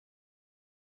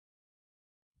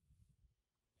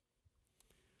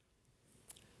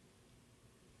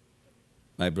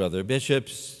my brother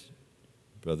bishops,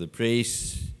 brother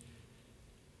priests,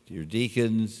 dear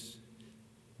deacons,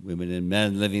 women and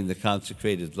men living the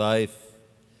consecrated life,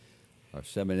 our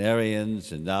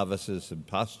seminarians and novices and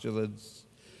postulants,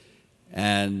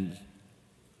 and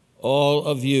all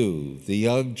of you, the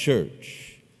young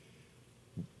church,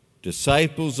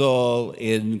 disciples all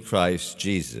in Christ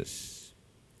Jesus.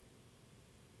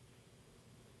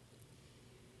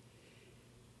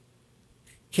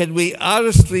 Can we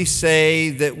honestly say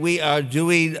that we are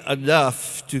doing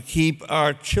enough to keep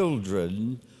our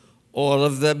children, all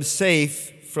of them,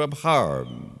 safe from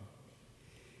harm?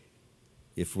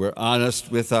 If we're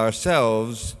honest with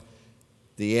ourselves,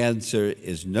 the answer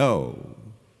is no.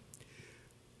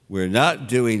 We're not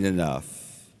doing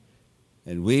enough,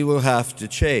 and we will have to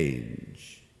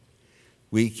change.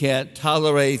 We can't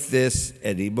tolerate this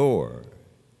anymore.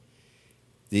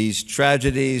 These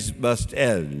tragedies must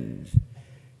end.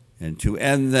 And to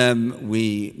end them,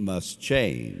 we must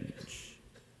change.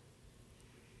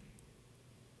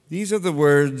 These are the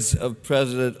words of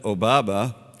President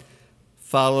Obama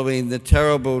following the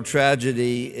terrible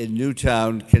tragedy in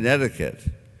Newtown, Connecticut.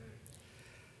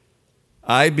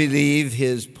 I believe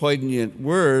his poignant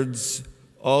words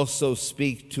also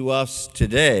speak to us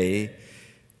today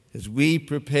as we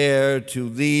prepare to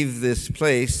leave this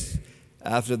place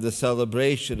after the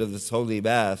celebration of this Holy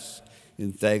Mass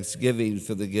in thanksgiving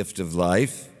for the gift of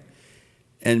life,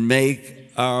 and make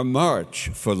our march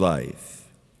for life.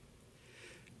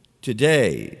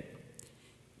 Today,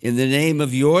 in the name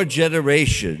of your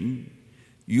generation,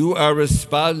 you are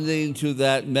responding to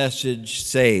that message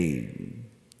saying,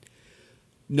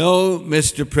 "No,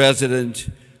 Mr. President,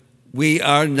 we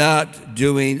are not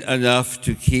doing enough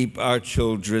to keep our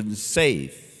children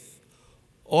safe,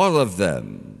 all of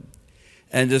them,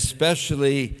 and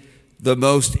especially the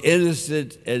most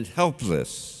innocent and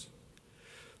helpless,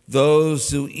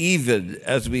 those who, even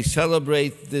as we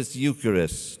celebrate this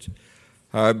Eucharist,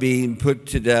 are being put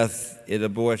to death in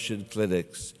abortion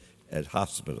clinics and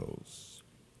hospitals."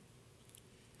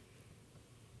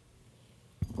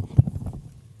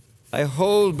 I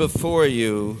hold before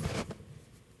you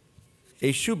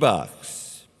a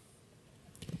shoebox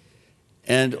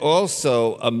and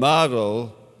also a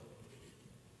model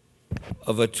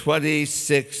of a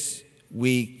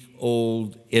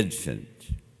 26-week-old infant.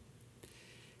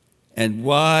 And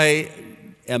why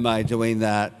am I doing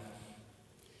that?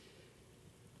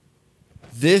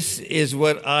 This is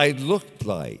what I looked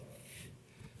like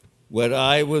when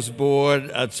I was born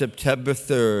on September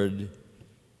 3rd,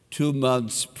 2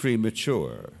 months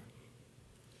premature.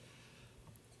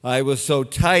 I was so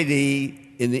tiny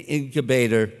in the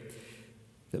incubator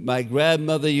that my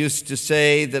grandmother used to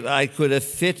say that I could have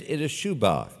fit in a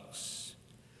shoebox.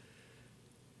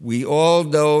 We all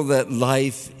know that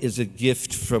life is a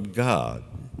gift from God,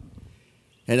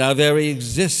 and our very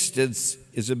existence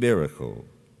is a miracle.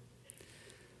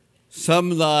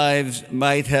 Some lives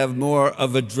might have more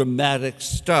of a dramatic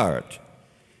start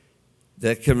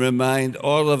that can remind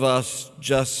all of us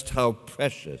just how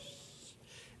precious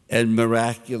and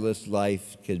miraculous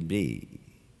life can be.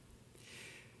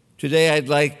 Today, I'd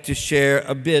like to share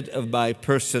a bit of my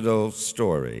personal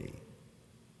story.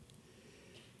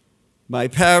 My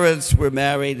parents were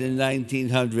married in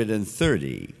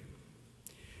 1930.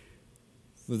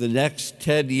 For the next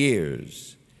 10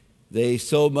 years, they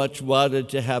so much wanted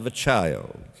to have a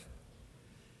child.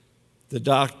 The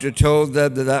doctor told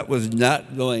them that that was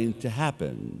not going to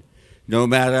happen, no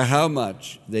matter how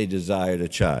much they desired a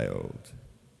child.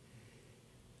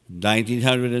 In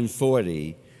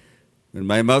 1940, when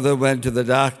my mother went to the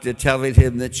doctor telling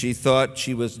him that she thought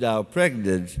she was now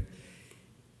pregnant,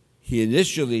 he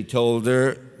initially told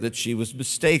her that she was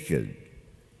mistaken,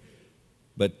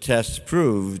 but tests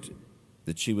proved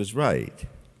that she was right.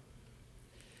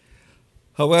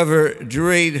 However,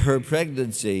 during her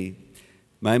pregnancy,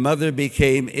 my mother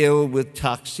became ill with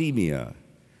toxemia,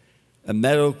 a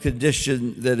medical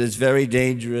condition that is very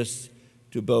dangerous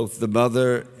to both the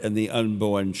mother and the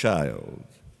unborn child.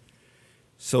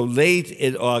 So late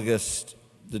in August,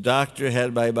 the doctor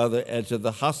had my mother enter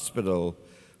the hospital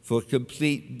for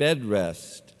complete bed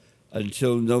rest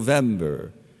until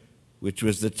November, which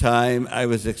was the time I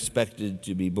was expected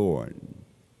to be born.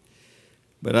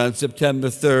 But on September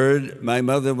 3rd, my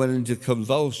mother went into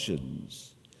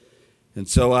convulsions, and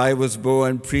so I was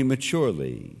born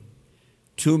prematurely,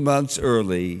 2 months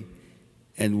early,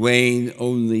 and weighing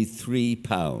only 3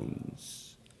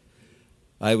 pounds.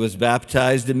 I was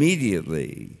baptized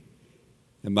immediately,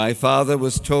 and my father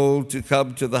was told to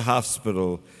come to the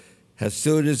hospital as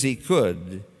soon as he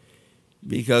could,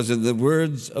 because in the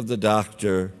words of the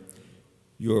doctor,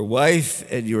 Your wife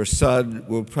and your son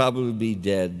will probably be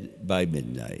dead by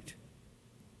midnight.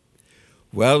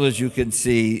 Well, as you can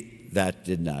see, that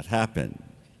did not happen.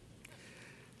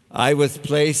 I was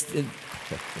placed in...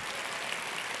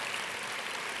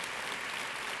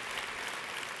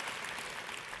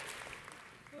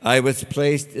 I was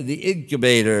placed in the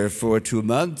incubator for 2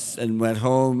 months and went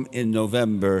home in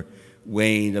November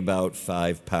weighing about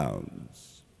 5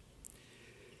 pounds.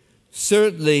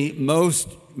 Certainly, most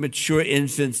mature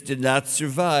infants did not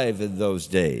survive in those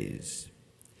days.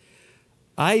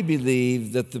 I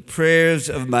believe that the prayers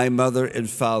of my mother and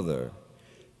father,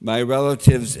 my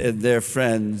relatives and their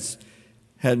friends,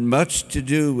 had much to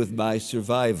do with my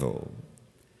survival.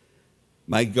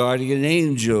 My guardian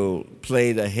angel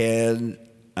played a hand,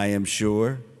 I am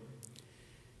sure.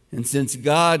 And since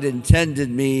God intended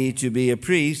me to be a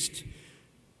priest,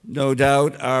 no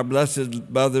doubt our Blessed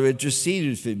Mother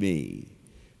interceded for me,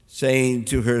 saying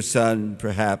to her son,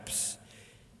 perhaps,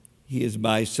 "He is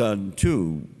my son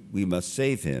too, we must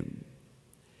save him."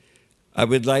 I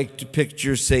would like to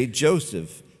picture St.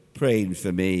 Joseph praying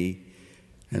for me,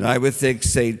 and I would think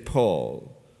St.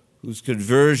 Paul, whose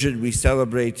conversion we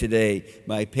celebrate today,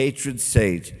 my patron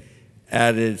saint,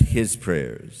 added his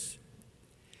prayers.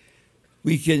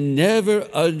 We can never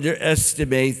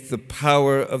underestimate the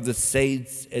power of the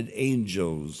saints and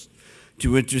angels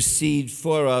to intercede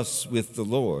for us with the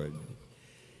Lord.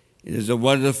 It is a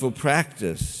wonderful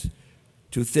practice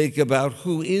to think about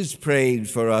who is praying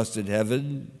for us in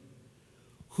heaven,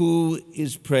 who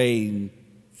is praying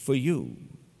for you.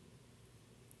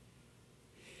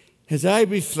 As I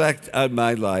reflect on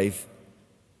my life,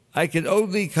 I can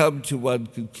only come to one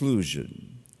conclusion.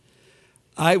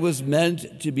 I was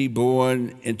meant to be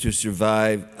born and to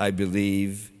survive, I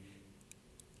believe,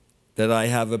 that I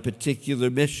have a particular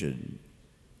mission.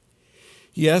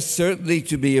 Yes, certainly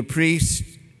to be a priest,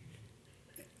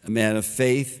 a man of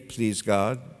faith, please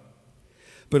God,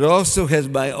 but also as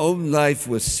my own life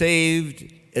was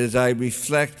saved, as I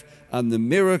reflect on the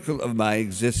miracle of my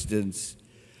existence,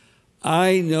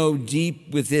 I know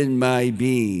deep within my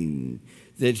being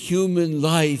that human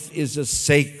life is a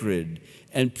sacred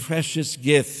and precious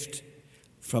gift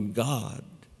from God,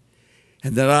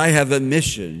 and that I have a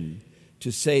mission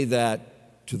to say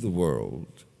that to the world.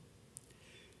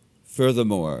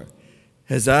 Furthermore,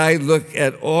 as I look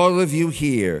at all of you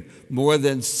here, more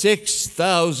than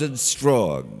 6,000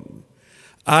 strong,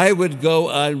 I would go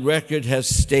on record as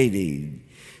stating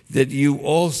that you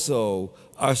also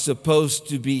are supposed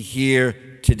to be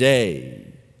here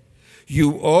today.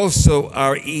 You also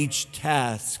are each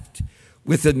tasked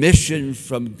with a mission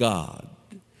from God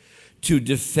to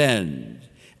defend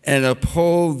and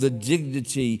uphold the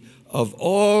dignity of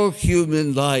all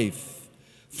human life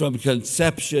from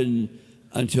conception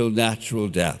until natural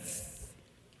death.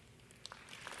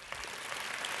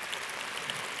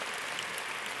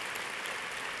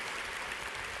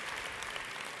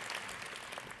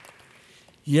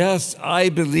 Yes, I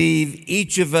believe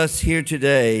each of us here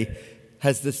today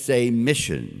has the same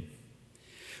mission.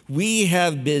 We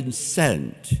have been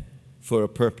sent for a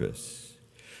purpose,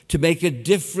 to make a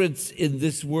difference in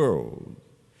this world,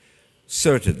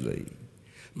 certainly,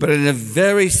 but in a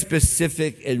very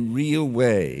specific and real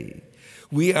way.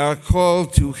 We are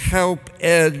called to help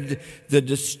end the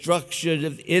destruction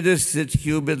of innocent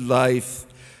human life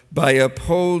by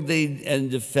upholding and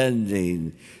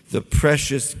defending the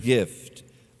precious gift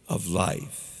of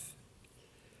life.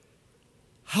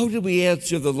 How do we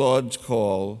answer the Lord's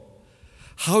call?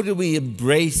 How do we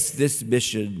embrace this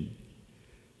mission?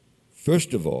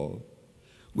 First of all,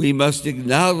 we must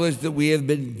acknowledge that we have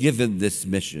been given this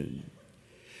mission.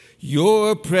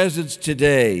 Your presence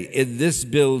today in this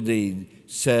building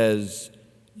says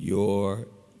your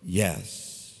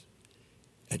yes,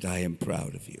 and I am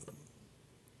proud of you.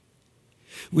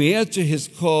 We answer his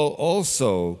call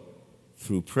also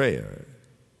through prayer.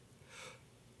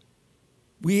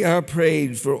 We are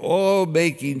praying for all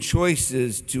making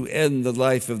choices to end the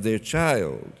life of their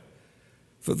child,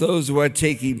 for those who are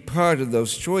taking part in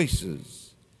those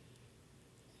choices,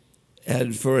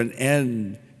 and for an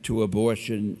end to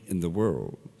abortion in the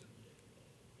world.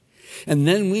 And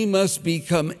then we must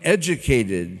become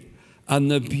educated on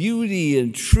the beauty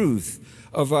and truth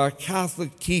of our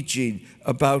Catholic teaching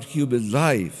about human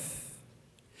life,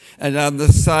 and on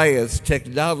the science,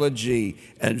 technology,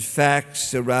 and facts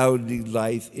surrounding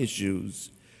life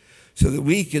issues, so that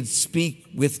we can speak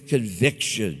with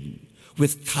conviction,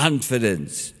 with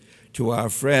confidence to our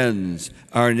friends,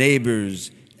 our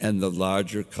neighbors, and the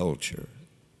larger culture.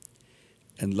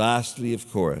 And lastly,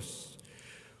 of course,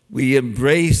 we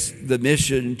embrace the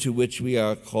mission to which we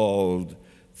are called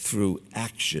through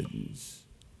actions.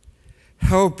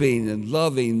 helping and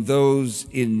loving those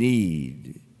in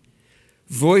need,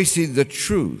 voicing the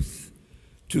truth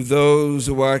to those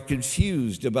who are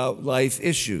confused about life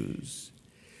issues,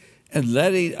 and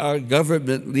letting our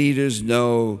government leaders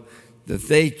know that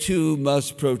they too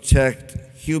must protect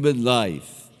human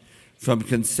life from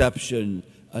conception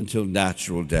until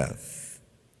natural death.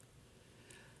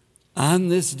 On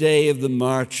this day of the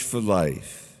March for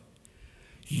Life,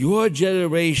 your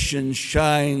generation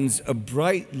shines a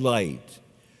bright light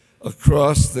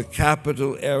across the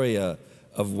capital area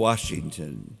of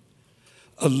Washington,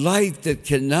 a light that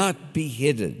cannot be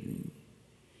hidden.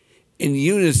 In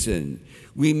unison,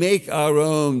 we make our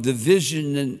own the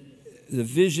visionary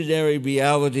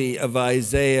reality of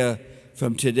Isaiah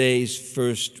from today's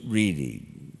first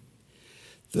reading.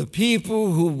 The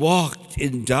people who walked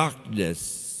in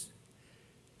darkness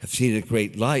have seen a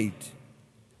great light.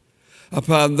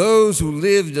 Upon those who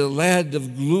lived in a land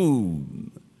of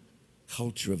gloom,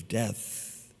 culture of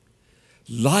death,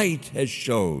 light has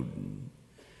shone.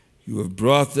 You have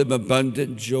brought them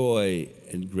abundant joy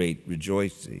and great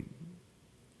rejoicing.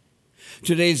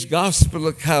 Today's gospel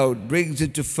account brings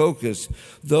into focus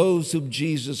those whom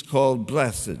Jesus called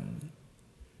blessed,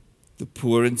 the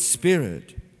poor in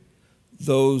spirit,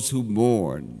 those who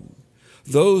mourn,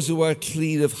 those who are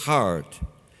clean of heart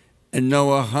and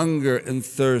know a hunger and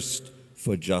thirst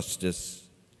for justice.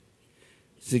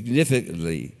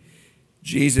 Significantly,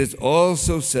 Jesus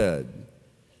also said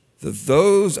that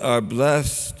those are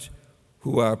blessed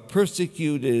who are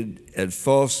persecuted and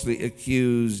falsely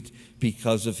accused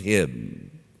because of him.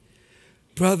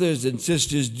 Brothers and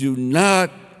sisters, do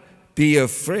not be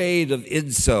afraid of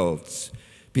insults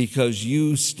because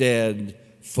you stand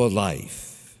for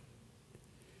life.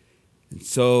 And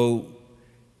so,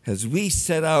 as we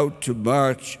set out to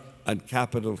march on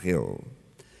Capitol Hill,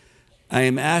 I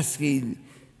am asking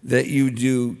that you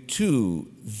do two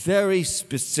very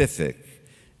specific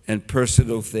and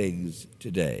personal things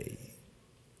today.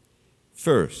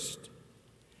 First,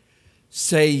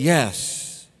 say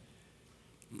yes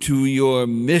to your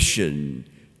mission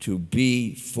to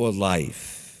be for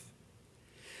life.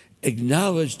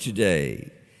 Acknowledge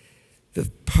today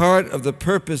that part of the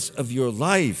purpose of your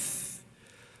life,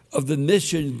 of the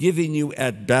mission given you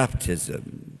at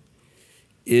baptism,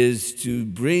 is to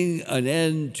bring an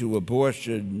end to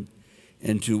abortion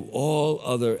and to all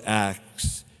other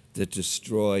acts that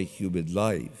destroy human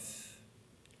life.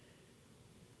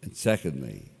 And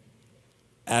secondly,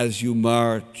 as you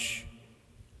march,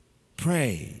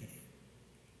 pray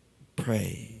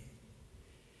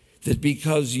that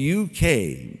because you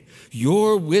came,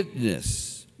 your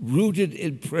witness, rooted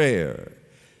in prayer,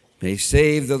 may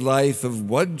save the life of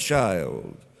one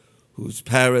child whose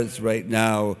parents right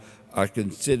now are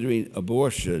considering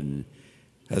abortion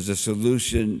as a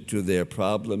solution to their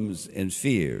problems and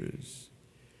fears.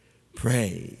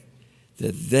 Pray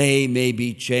that they may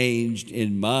be changed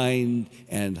in mind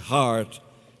and heart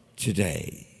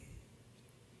today.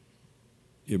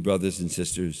 Dear brothers and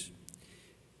sisters,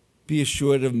 be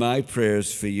assured of my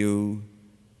prayers for you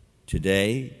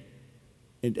today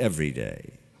and every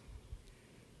day.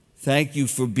 Thank you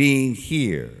for being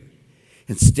here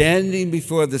and standing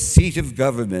before the seat of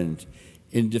government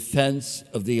in defense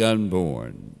of the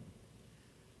unborn.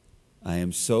 I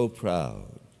am so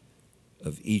proud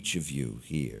of each of you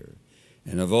here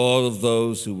and of all of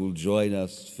those who will join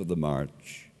us for the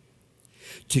march.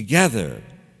 Together,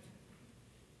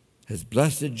 as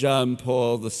Blessed John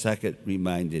Paul II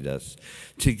reminded us,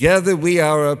 together we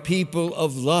are a people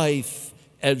of life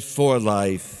and for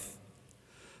life,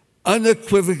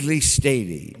 unequivocally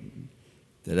stating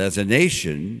that as a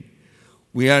nation,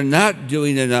 we are not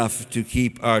doing enough to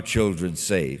keep our children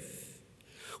safe.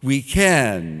 We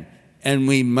can and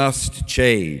we must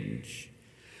change.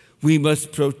 We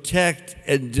must protect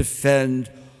and defend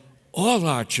all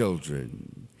our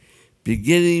children,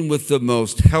 beginning with the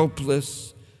most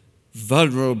helpless,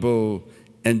 vulnerable,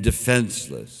 and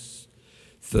defenseless,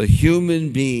 the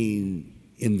human being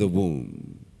in the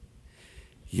womb.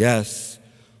 Yes,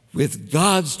 with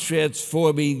God's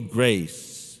transforming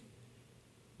grace,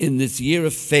 in this year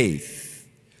of faith,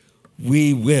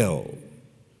 we will.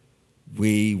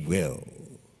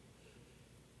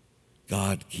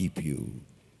 God keep you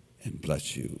and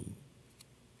bless you.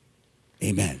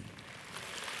 Amen.